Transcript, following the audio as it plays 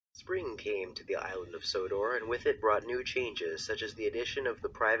Spring came to the island of Sodor, and with it brought new changes, such as the addition of the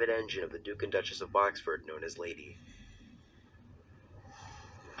private engine of the Duke and Duchess of Boxford, known as Lady.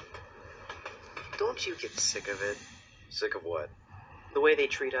 Don't you get sick of it? Sick of what? The way they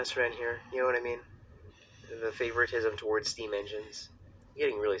treat us around here, you know what I mean? The favoritism towards steam engines. I'm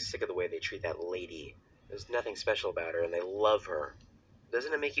getting really sick of the way they treat that lady. There's nothing special about her, and they love her.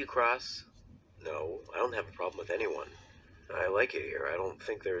 Doesn't it make you cross? No, I don't have a problem with anyone. I like it here. I don't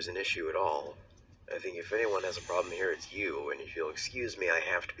think there's an issue at all. I think if anyone has a problem here, it's you, and if you'll excuse me, I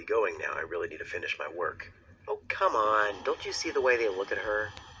have to be going now. I really need to finish my work. Oh, come on. Don't you see the way they look at her?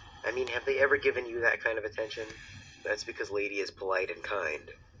 I mean, have they ever given you that kind of attention? That's because Lady is polite and kind.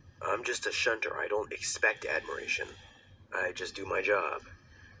 I'm just a shunter. I don't expect admiration. I just do my job.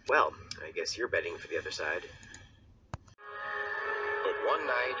 Well, I guess you're betting for the other side. But one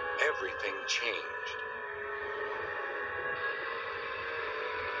night, everything changed.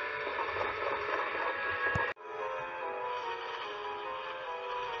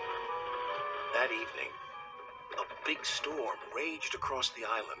 That evening, a big storm raged across the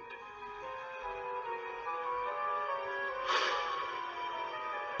island.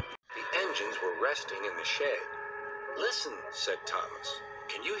 The engines were resting in the shed. "Listen," said Thomas.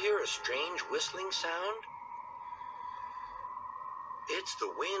 "Can you hear a strange whistling sound?" "It's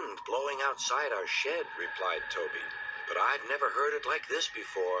the wind blowing outside our shed," replied Toby. "But I've never heard it like this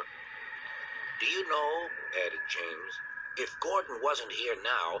before." "Do you know," added James, "if Gordon wasn't here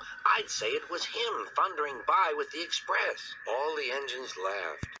now, I'd say it was him thundering by with the express." All the engines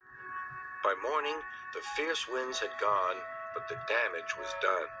laughed. By morning, the fierce winds had gone, but the damage was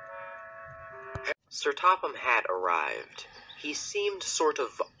done. Sir Topham had arrived. He seemed sort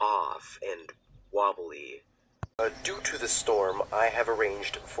of off and wobbly. Due to the storm, I have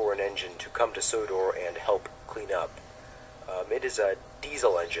arranged for an engine to come to Sodor and help clean up. It is a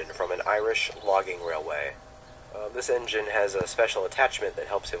diesel engine from an Irish logging railway. This engine has a special attachment that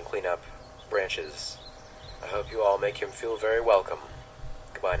helps him clean up branches. I hope you all make him feel very welcome.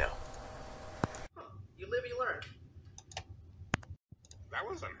 Goodbye now. You live, you learn. That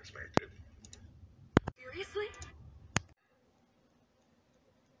was unexpected. Seriously?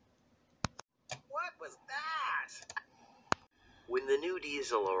 What was that? When the new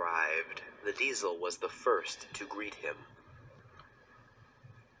diesel arrived, the diesel was the first to greet him.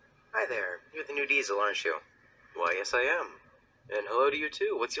 Hi there, you're the new diesel, aren't you? Why, yes I am. And hello to you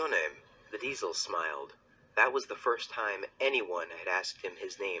too, what's your name? The diesel smiled. That was the first time anyone had asked him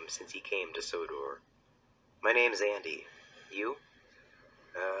his name since he came to Sodor. My name's Andy. You?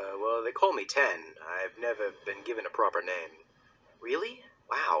 Well, they call me 10. I've never been given a proper name. Really?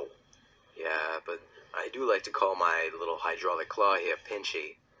 Wow. Yeah, but I do like to call my little hydraulic claw here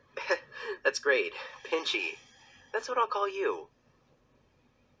Pinchy. That's great. Pinchy. That's what I'll call you.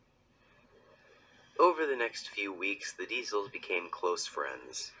 Over the next few weeks, the Diesels became close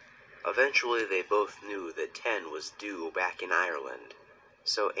friends. Eventually, they both knew that 10 was due back in Ireland,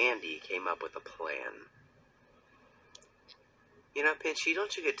 so Andy came up with a plan. You know, Pinchy,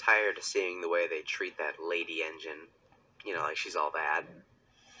 don't you get tired of seeing the way they treat that lady engine? You know, like she's all that.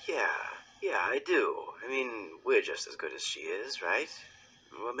 Yeah, I do. I mean, we're just as good as she is, right?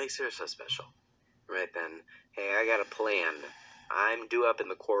 What makes her so special? Right then. Hey, I got a plan. I'm due up in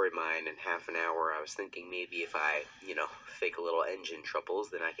the quarry mine in half an hour. I was thinking maybe if I, fake a little engine troubles,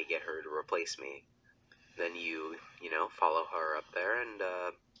 then I could get her to replace me. Then you follow her up there, and,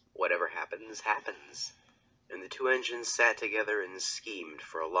 whatever happens, happens. And the two engines sat together and schemed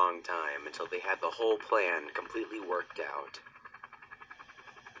for a long time until they had the whole plan completely worked out.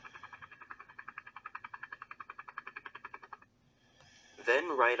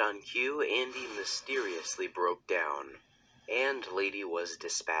 Then, right on cue, Andy mysteriously broke down, and Lady was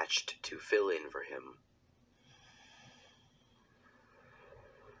dispatched to fill in for him.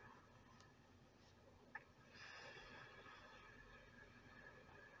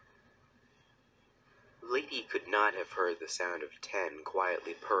 Lady could not have heard the sound of 10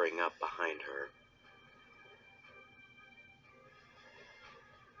 quietly purring up behind her.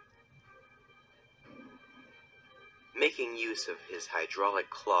 Making use of his hydraulic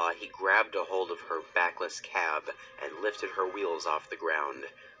claw, he grabbed a hold of her backless cab and lifted her wheels off the ground.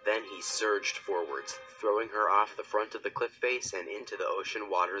 Then he surged forwards, throwing her off the front of the cliff face and into the ocean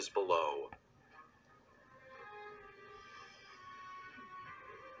waters below.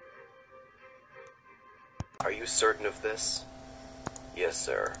 Are you certain of this? Yes,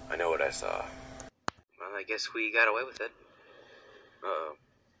 sir. I know what I saw. Well, I guess we got away with it. Uh-oh.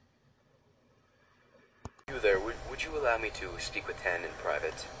 You there, would you allow me to speak with 10 in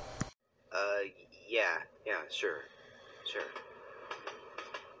private? Yeah, sure.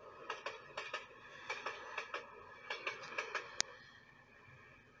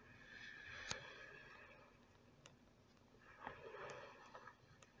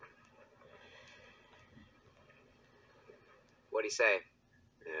 What'd he say?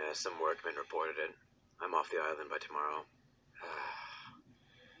 Yeah, some workmen reported it. I'm off the island by tomorrow.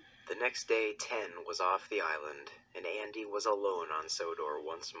 The next day, 10 was off the island, and Andy was alone on Sodor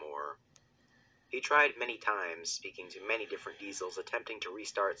once more. He tried many times, speaking to many different diesels, attempting to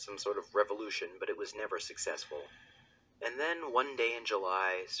restart some sort of revolution, but it was never successful. And then, one day in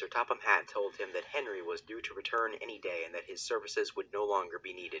July, Sir Topham Hatt told him that Henry was due to return any day and that his services would no longer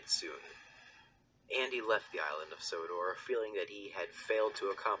be needed soon. Andy left the island of Sodor, feeling that he had failed to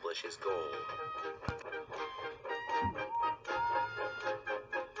accomplish his goal.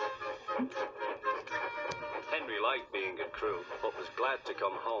 Henry liked being at crew, but was glad to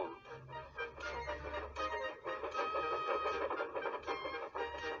come home.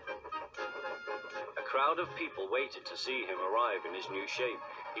 A crowd of people waited to see him arrive in his new shape.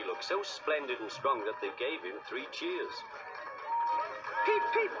 He looked so splendid and strong that they gave him 3 cheers. "Peep,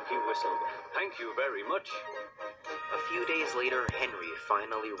 peep," he whistled. "Thank you very much." A few days later, Henry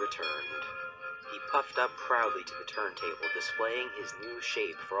finally returned. He puffed up proudly to the turntable, displaying his new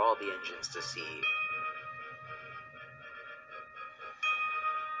shape for all the engines to see.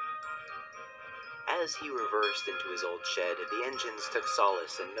 As he reversed into his old shed, the engines took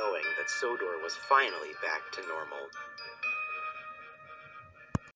solace in knowing that Sodor was finally back to normal.